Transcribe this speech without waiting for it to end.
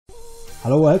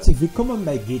Hallo, herzlich willkommen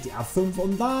bij GTA 5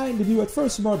 Online, the new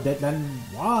Adventure mode Deadland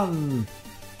 1.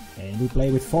 And we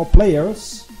play with 4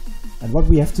 players. And what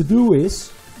we have to do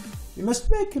is, we must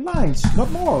make lines,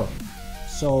 not more.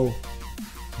 So,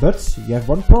 but you have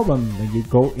one problem. When you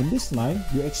go in this line,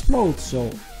 you explode. So,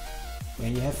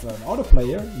 when you have another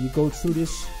player, you go through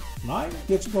this line,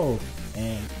 you explode.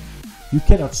 And you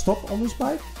cannot stop on this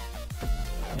bike.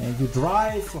 And you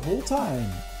drive the whole time.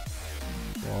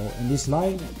 So, and this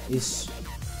line is,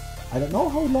 I don't know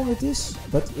how long it is,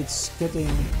 but it's getting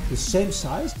the same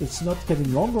size. It's not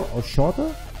getting longer or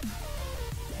shorter.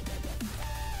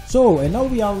 So, and now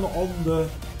we are on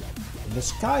the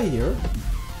sky here.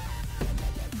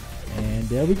 And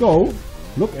there we go.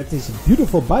 Look at this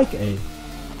beautiful bike, eh?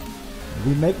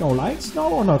 We make no lines now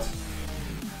or not?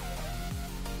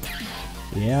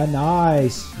 Yeah,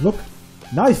 nice. Look,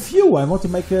 nice view. I want to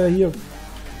make here.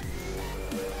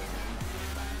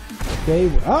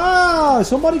 Okay,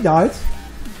 somebody died.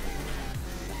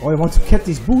 Oh, I want to get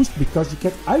this boost because you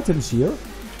get items here.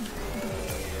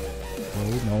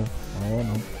 Oh no, oh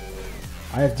no.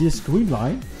 I have this green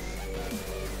line.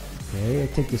 Okay, I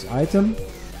take this item.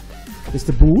 This is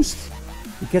the boost.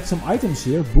 You get some items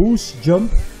here. Boost,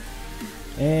 jump.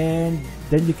 And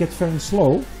then you get very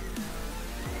slow.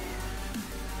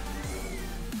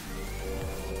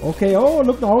 Okay, oh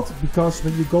look out, because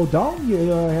when you go down you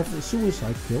have a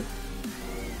suicide kill.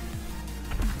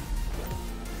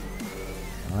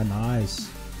 Ah, nice.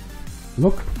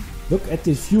 Look at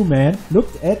this view, man. Look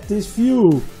at this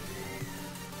view.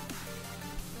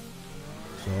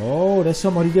 So, there's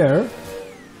somebody there.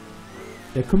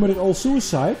 They committed all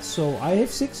suicide, so I have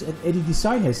 6 and Eddie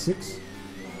Design has 6.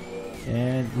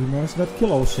 And we must not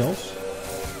kill ourselves.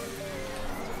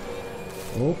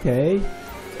 Okay.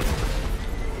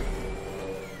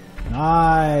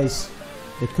 Nice.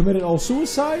 They committed all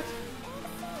suicide.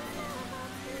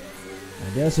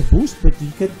 And there's a boost, but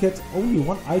you can get only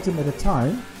one item at a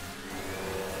time.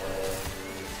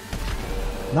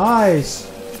 Nice.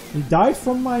 He died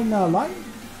from my line.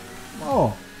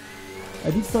 Oh.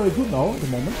 I did very good now at the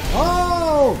moment.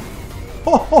 Oh!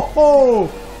 Ho ho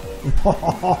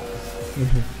ho!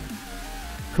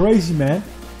 Crazy, man.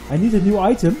 I need a new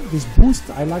item. This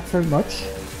boost I like very much.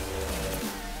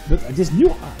 But this new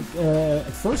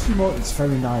adversity mode, it's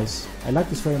very nice. I like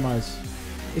this very much.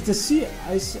 It's a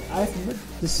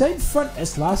I've the same fun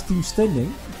as last team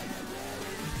standing.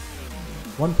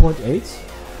 1.8.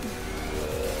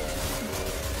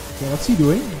 Okay, what's he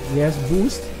doing? He has a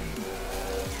boost.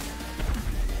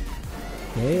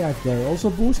 Okay, I have there also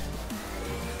boost.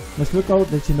 Must look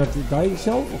out that you not die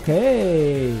yourself.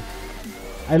 Okay.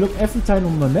 I look every time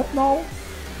on the map now.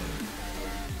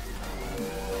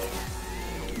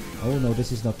 Oh no,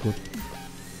 this is not good.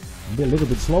 I'll be a little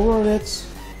bit slower at it.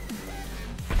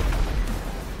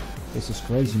 This is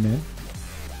crazy, man.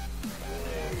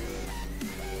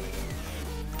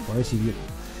 Where is he?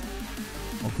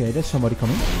 Okay, there's somebody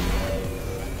coming.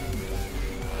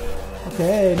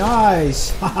 Okay,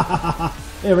 nice.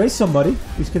 Hey, race somebody.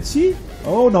 You can see.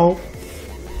 Oh no.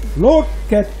 Look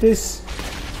at this.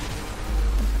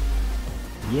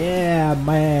 Yeah,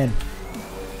 man.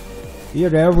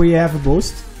 There we have a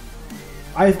boost.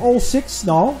 I have all 6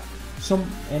 now.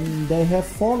 And they have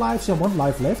 4 lives and 1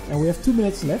 life left. And we have 2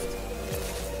 minutes left.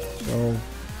 So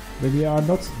when we are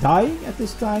not dying at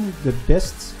this time, the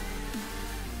best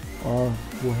or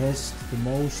who has the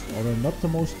most or not the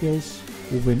most kills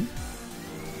will win.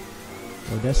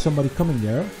 So there's somebody coming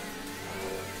there.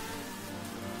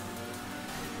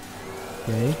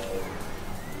 Okay.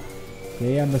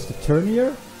 Okay, I must turn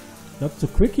here. Not too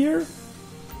quick here.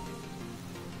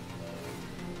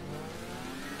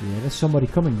 Yeah, there's somebody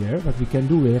coming there. What we can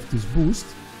do, we have this boost.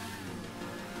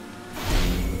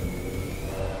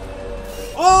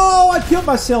 Oh, I killed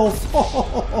myself.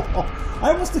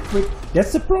 I was too quick.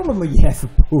 That's the problem when you have a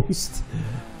boost.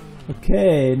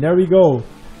 Okay, and there we go.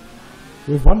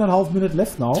 We have 1.5 minutes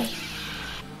left now.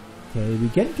 Okay, we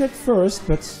can get first,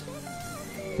 but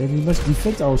then we must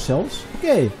defend ourselves.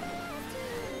 Okay.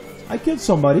 I killed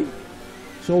somebody.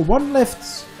 So 1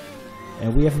 left.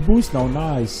 And we have a boost now.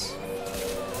 Nice.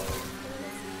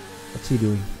 What's he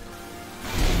doing?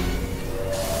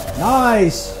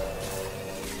 Nice!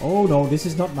 Oh no, this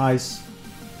is not nice.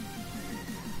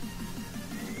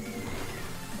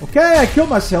 Okay, I killed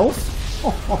myself.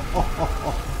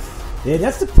 Yeah,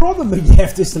 that's the problem when you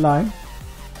have this line.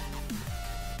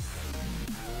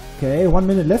 Okay, 1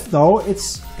 minute left now.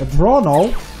 It's a draw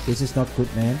now. This is not good,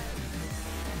 man.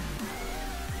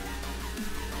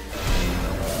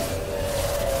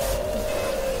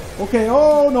 Okay,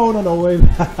 oh no, wait.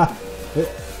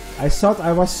 I thought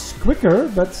I was quicker,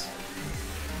 but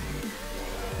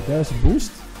there's a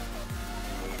boost.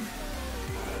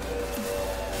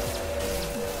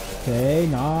 Okay,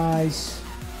 nice.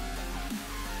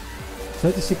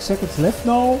 36 seconds left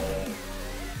now.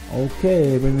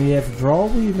 Okay, when we have a draw,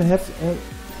 we have...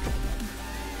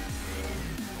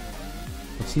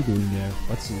 what's he doing there?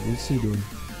 What's he doing?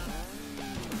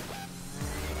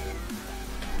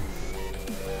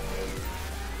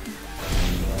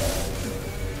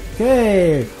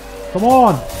 Okay, come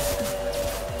on.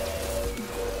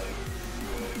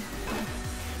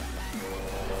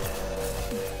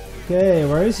 Okay,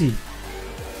 where is he?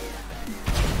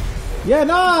 Yeah,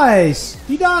 nice!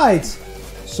 He died!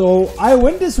 So I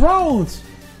win this round!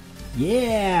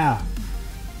 Yeah!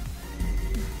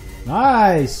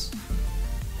 Nice!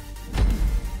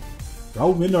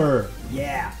 Round winner!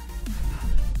 Yeah!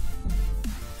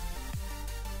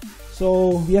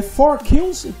 So we have 4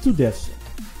 kills and 2 deaths.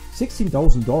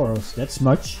 $16,000, that's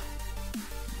much.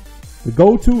 We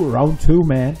go to round 2,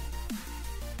 man.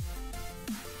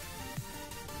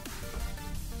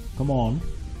 Come on.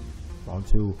 Round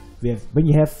 2. We have when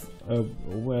you have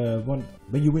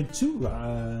when you win 2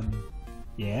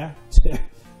 yeah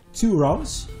 2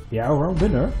 rounds, yeah, round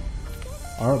winner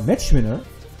or match winner.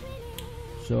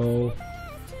 So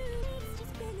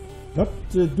not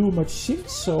do much shit,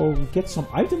 so we get some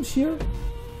items here.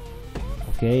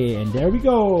 Okay, and there we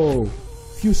go.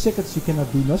 Few seconds you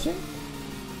cannot do nothing.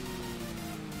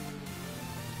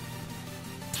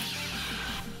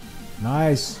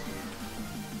 Nice.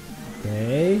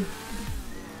 Okay.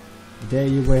 There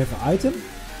you have an item.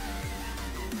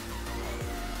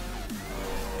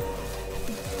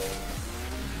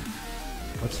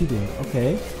 What's he doing?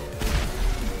 Okay.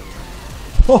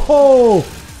 Oh,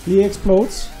 he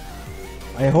explodes.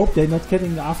 I hope they're not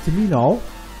getting after me now.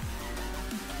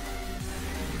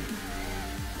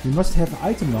 We must have an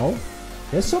item now.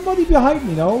 There's somebody behind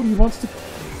me now. He wants to...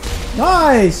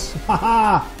 Nice!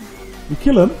 Haha! We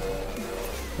kill him.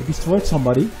 I destroyed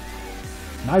somebody.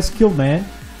 Nice kill, man.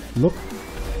 Look.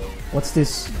 What's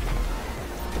this?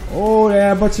 Oh, there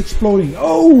are much exploding.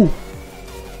 Oh!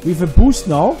 We have a boost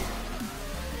now.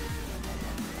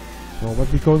 So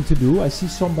what we're going to do, I see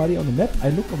somebody on the map. I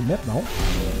look on the map now.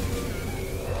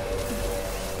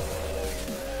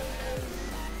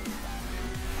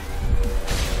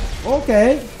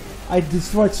 Okay. I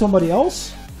destroyed somebody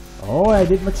else. Oh, I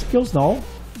did much kills now.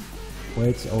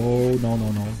 Wait. Oh, no,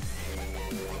 no, no.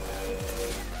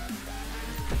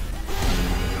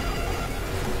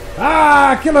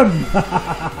 Ah, kill him!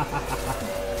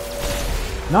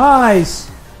 Nice!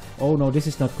 Oh no, this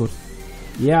is not good.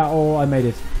 Yeah, oh, I made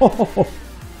it.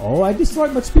 Oh, I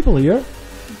destroyed much people here.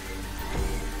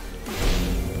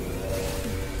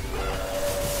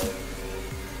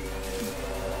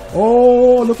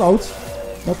 Oh, look out.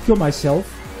 Not kill myself.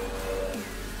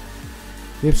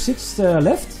 We have 6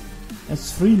 left. And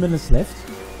 3 minutes left.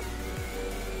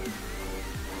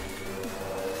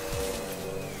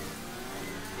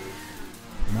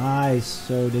 Nice,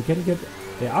 so they can get...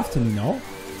 They're after me now.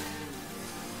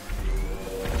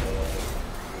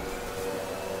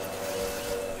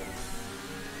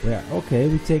 Where? Okay,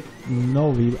 we take...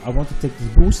 No, I want to take this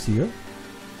boost here.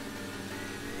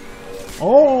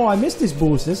 Oh, I missed this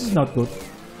boost. This is not good.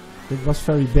 It was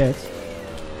very bad.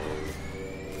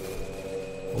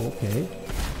 Okay.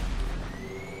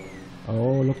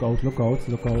 Oh, look out, look out,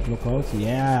 look out, look out.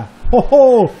 Yeah.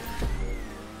 Oh,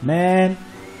 man.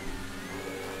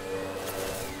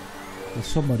 There's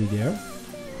somebody there.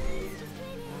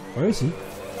 Where is he?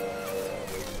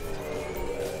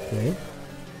 Okay.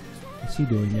 What's he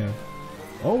doing there?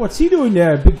 Oh, what's he doing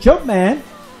there? Big jump, man.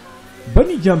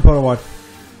 Bunny jump or what?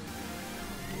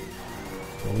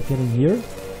 Are we getting here?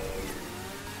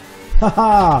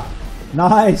 Haha!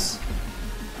 Nice!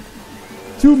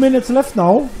 2 minutes left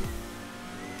now.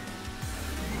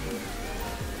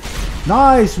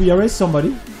 Nice! We erased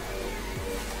somebody.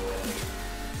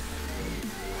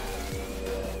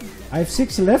 I have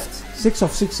 6 left. 6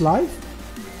 of 6 life.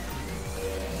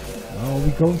 Oh,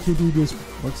 we're going to do this.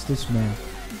 What's this man?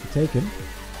 Take him.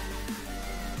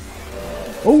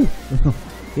 Oh!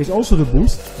 There's also the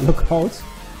boost. Look out.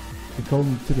 We're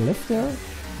going to the left there.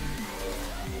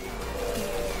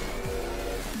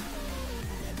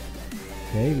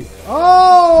 Okay.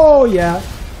 Oh, yeah.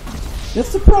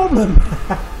 That's the problem.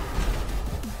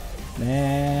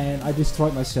 Man, I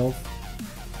destroyed myself.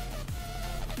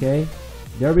 Okay.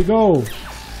 There we go.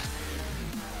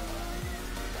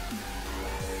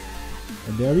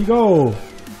 And there we go.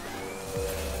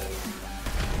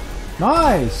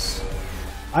 Nice.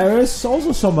 I erased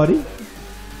also somebody.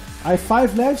 I have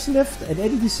 5 lives left and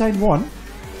Eddie designed 1.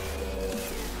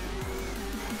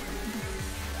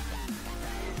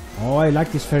 Oh, I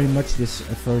like this very much, this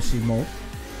adversary mode.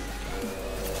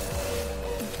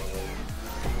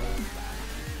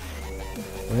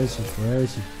 Where is he? Where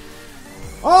is he?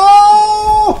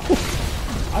 Oh!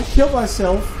 I killed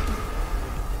myself.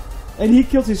 And he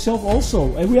killed himself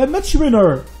also. And we are match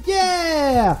winner.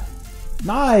 Yeah!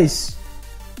 Nice.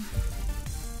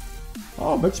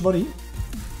 Oh, much money.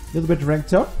 A little bit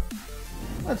ranked up.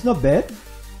 That's not bad.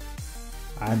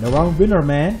 I'm the round winner,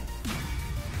 man.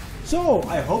 So,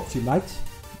 I hope you liked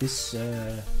this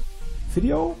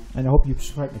video. And I hope you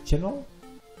subscribe my channel.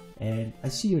 And I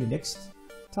see you the next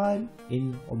time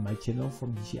on my channel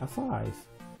from GTA 5.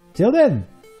 Till then,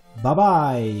 bye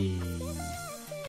bye.